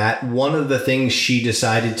do that, one of the things she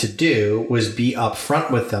decided to do was be upfront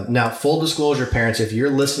with them. Now, full disclosure, parents, if you're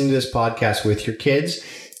listening to this podcast with your kids,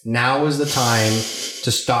 now is the time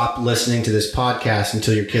to stop listening to this podcast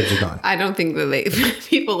until your kids are gone. I don't think that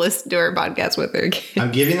people listen to our podcast with their kids.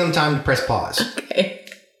 I'm giving them time to press pause.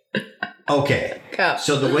 Okay. Go.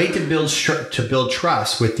 So the way to build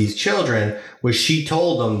trust with these children was she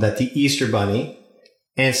told them that the Easter Bunny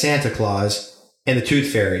and Santa Claus and the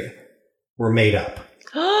Tooth Fairy were made up.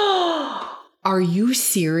 Are you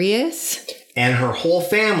serious? And her whole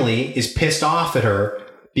family is pissed off at her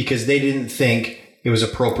because they didn't think it was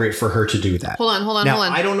appropriate for her to do that. Hold on. Now,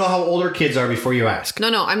 I don't know how old her kids are before you ask. No,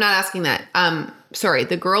 I'm not asking that. Sorry,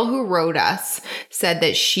 the girl who wrote us said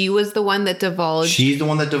that she was the one that divulged. She's the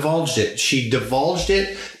one that divulged it. She divulged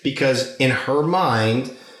it because in her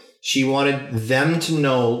mind, she wanted them to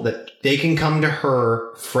know that they can come to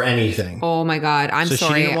her for anything. Oh my God, I'm sorry. So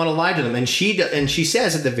she didn't want to lie to them. And she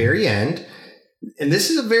says at the very end, and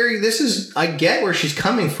I get where she's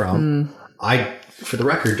coming from. I, for the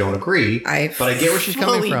record, don't agree. But I get where she's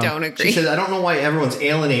coming from. Don't agree. She says, I don't know why everyone's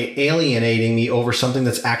alienating me over something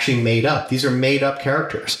that's actually made up. These are made up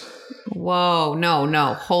characters. Whoa,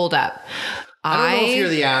 no, hold up. I don't know if you're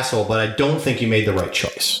the asshole, but I don't think you made the right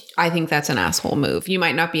choice. I think that's an asshole move. You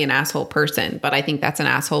might not be an asshole person, but I think that's an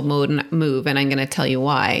asshole move, and I'm going to tell you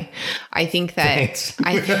why. I think that...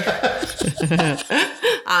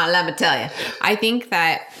 let me tell you. I think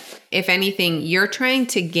that, if anything, you're trying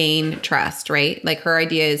to gain trust, right? Like, her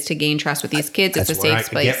idea is to gain trust with these kids. It's a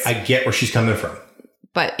safe place. I get where she's coming from.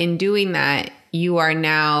 But in doing that, you are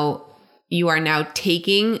now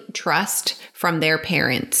taking trust from their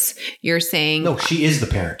parents. You're saying... No, she is the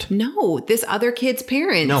parent. No, this other kid's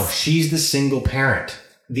parents. No, she's the single parent.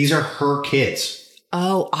 These are her kids.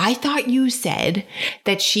 Oh, I thought you said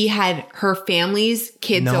that she had her family's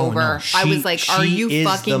kids over. I was like, are you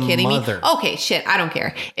fucking kidding me? Okay, shit, I don't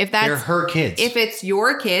care. They're her kids. If it's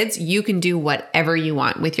your kids, you can do whatever you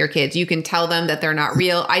want with your kids. You can tell them that they're not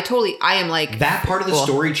real. I am like... That part of the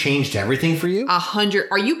story changed everything for you? 100.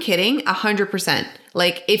 Are you kidding? 100%.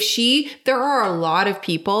 Like, there are a lot of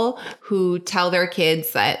people who tell their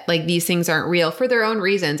kids that, like, these things aren't real for their own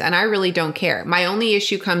reasons. And I really don't care. My only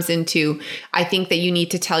issue comes into, I think that you need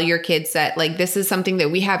to tell your kids that, like, this is something that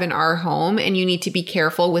we have in our home, and you need to be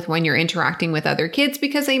careful with when you're interacting with other kids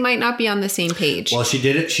because they might not be on the same page. Well, she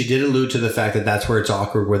did allude to the fact that that's where it's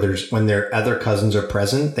awkward, when their other cousins are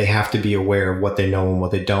present, they have to be aware of what they know and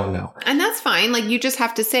what they don't know. And that's fine. Like, you just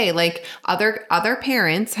have to say, like, other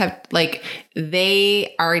parents have, like,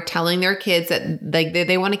 they are telling their kids that, like,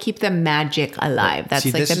 they want to keep the magic alive. That's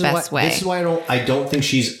the best way. This is why I don't think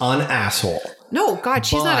she's an asshole. No, God,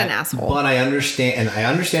 she's not an asshole. But I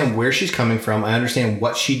understand where she's coming from. I understand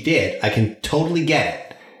what she did. I can totally get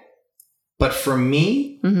it. But for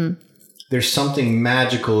me, there's something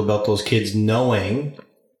magical about those kids knowing,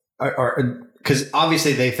 because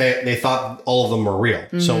obviously they thought all of them were real.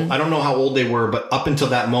 So I don't know how old they were, but up until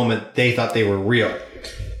that moment, they thought they were real.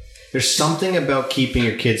 There's something about keeping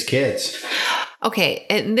your kids. Okay,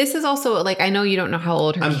 and this is also, like, I know you don't know how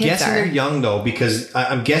old her kids are.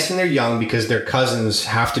 I'm guessing they're young because their cousins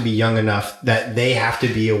have to be young enough that they have to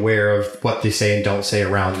be aware of what they say and don't say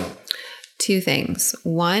around them. Two things.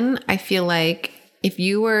 One, I feel like if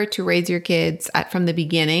you were to raise your kids from the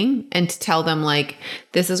beginning and to tell them, like,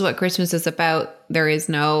 this is what Christmas is about, there is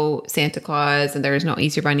no Santa Claus and there is no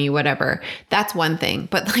Easter Bunny, whatever, that's one thing.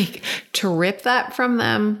 But, like, to rip that from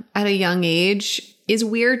them at a young age is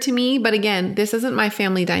weird to me. But again, this isn't my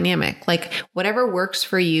family dynamic. Like, whatever works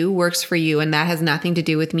for you. And that has nothing to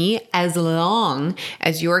do with me, as long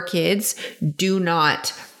as your kids do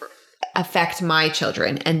not affect my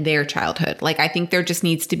children and their childhood. Like, I think there just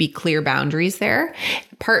needs to be clear boundaries there.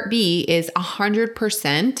 Part B is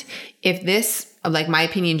 100%. If this, like, my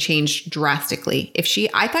opinion changed drastically.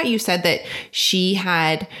 I thought you said that she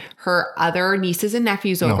had her other nieces and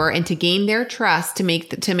nephews over, and to gain their trust, to make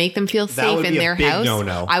them feel safe in their house.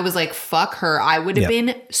 No. I was like, fuck her. I would have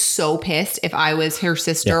been so pissed if I was her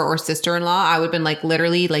sister or sister-in-law. I would have been like,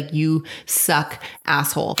 literally, like, you suck,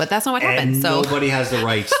 asshole. But that's not what happened. So nobody has the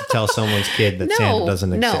right to tell someone's kid that Santa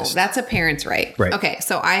doesn't exist. No, that's a parent's right. Right. Okay,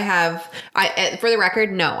 so for the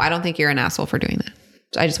record, no, I don't think you're an asshole for doing that.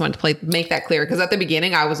 I just wanted to make that clear because at the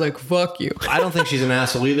beginning I was like, fuck you. I don't think she's an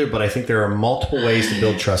asshole either, but I think there are multiple ways to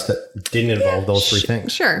build trust that didn't involve those three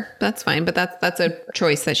things. Sure, that's fine, but that's a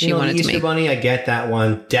choice that she wanted the to make. Easter Bunny, I get that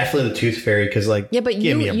one. Definitely the Tooth Fairy, because but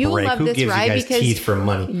give me a break. love Who this gives ride you guys because teeth for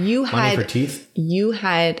money? Money for teeth? You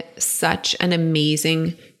had such an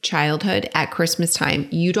amazing childhood at Christmas time.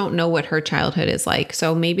 You don't know what her childhood is like,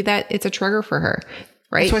 so maybe that it's a trigger for her.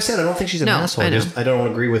 Right? That's why I said I don't think she's an asshole. I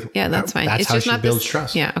don't agree with. Yeah, that's fine. That's it's how just she not builds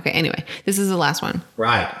trust. Yeah. Okay. Anyway, this is the last one.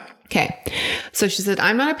 Right. Okay. So she said,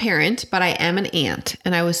 I'm not a parent, but I am an aunt.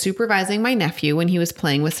 And I was supervising my nephew when he was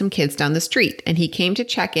playing with some kids down the street. And he came to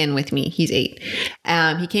check in with me. He's 8.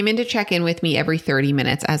 He came in to check in with me every 30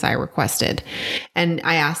 minutes as I requested. And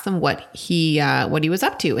I asked him what he was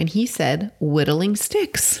up to. And he said, whittling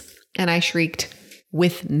sticks. And I shrieked,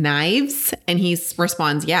 with knives? And he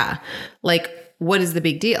responds, yeah. Like, what is the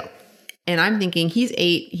big deal? And I'm thinking, he's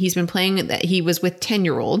 8. He's been playing that. He was with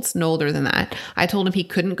 10-year-olds, no older than that. I told him he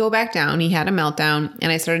couldn't go back down. He had a meltdown.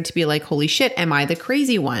 And I started to be like, holy shit, am I the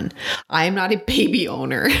crazy one? I am not a baby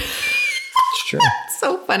owner. It's true.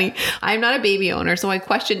 So funny. I'm not a baby owner, so I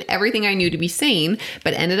questioned everything I knew to be sane,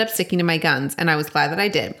 but ended up sticking to my guns, and I was glad that I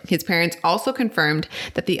did. His parents also confirmed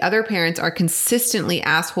that the other parents are consistently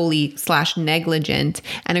assholey/negligent,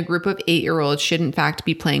 and a group of 8-year-olds should in fact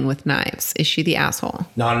be playing with knives. Is she the asshole?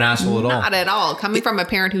 Not an asshole at all. Not at all. Coming from a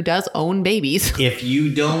parent who does own babies. If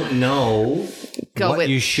you don't know what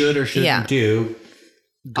you should or shouldn't do,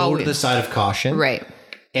 go to the side of caution. Right.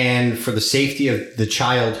 And for the safety of the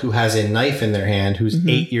child who has a knife in their hand, who's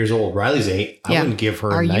 8 years old, Riley's 8, I wouldn't give her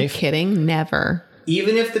a knife. Are you kidding? Never.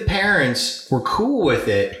 Even if the parents were cool with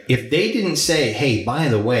it, if they didn't say, hey, by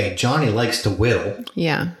the way, Johnny likes to whittle.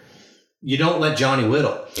 Yeah. You don't let Johnny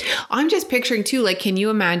whittle. I'm just picturing too, like, can you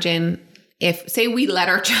imagine if, say, we let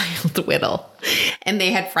our child whittle and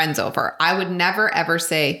they had friends over? I would never, ever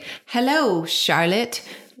say, hello, Charlotte.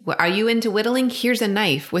 Are you into whittling? Here's a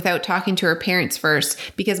knife, without talking to her parents first,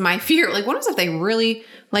 because my fear, like, what if they really,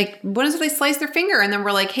 like, what if they slice their finger and then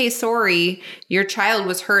we're like, hey, sorry, your child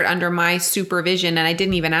was hurt under my supervision and I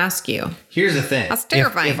didn't even ask you. Here's the thing. That's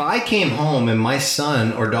terrifying. If I came home and my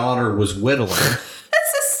son or daughter was whittling. This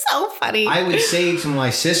is so funny. I would say to my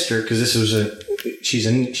sister, because this was she's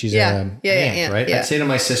an aunt, right? Yeah. I'd say to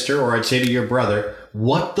my sister, or I'd say to your brother,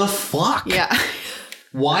 what the fuck? Yeah.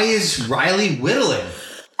 Why is Riley whittling?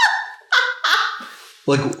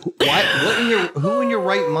 Like, who in your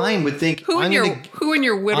right mind would think who in your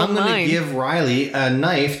whittle I'm going to give Riley a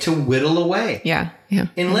knife to whittle away? Yeah.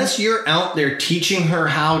 Unless you're out there teaching her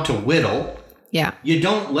how to whittle, you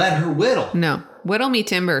don't let her whittle. No, whittle me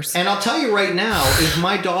timbers. And I'll tell you right now, if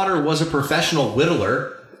my daughter was a professional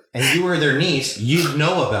whittler and you were their niece, you'd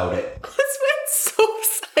know about it. This went so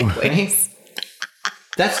sideways. Right?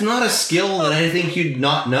 That's not a skill that I think you'd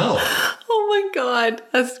not know. Oh my God.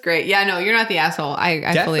 That's great. Yeah, no, you're not the asshole.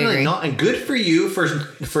 I fully agree. Not. And good for you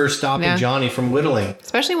for stopping Johnny from whittling.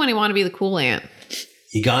 Especially when you want to be the cool aunt.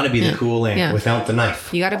 You got to be the cool aunt without the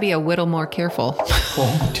knife. You got to be a whittle more careful.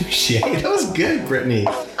 Oh, touche. That was good, Brittany.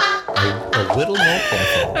 A whittle more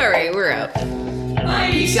careful. All right, we're out.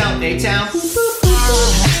 Peace out, A-Town.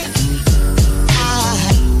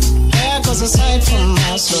 Goes aside from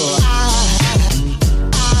my soul.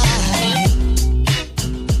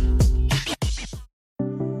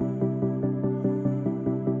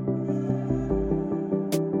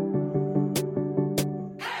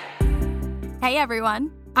 Hey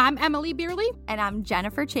everyone, I'm Emily Beerley. And I'm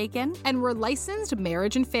Jennifer Chaikin. And we're licensed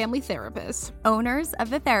marriage and family therapists, owners of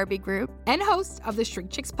the therapy group, and hosts of the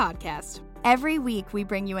Shrink Chicks podcast. Every week we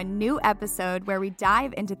bring you a new episode where we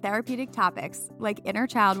dive into therapeutic topics like inner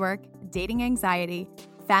child work, dating anxiety,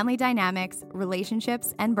 family dynamics,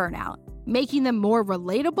 relationships, and burnout. Making them more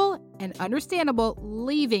relatable and understandable,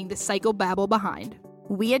 leaving the psychobabble behind.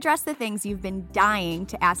 We address the things you've been dying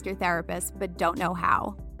to ask your therapist but don't know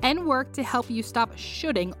how. And work to help you stop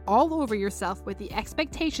shooting all over yourself with the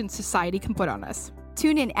expectations society can put on us.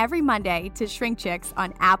 Tune in every Monday to Shrink Chicks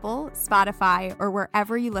on Apple, Spotify, or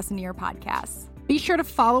wherever you listen to your podcasts. Be sure to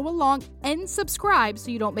follow along and subscribe so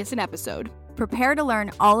you don't miss an episode. Prepare to learn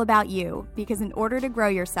all about you, because in order to grow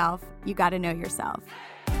yourself, you got to know yourself.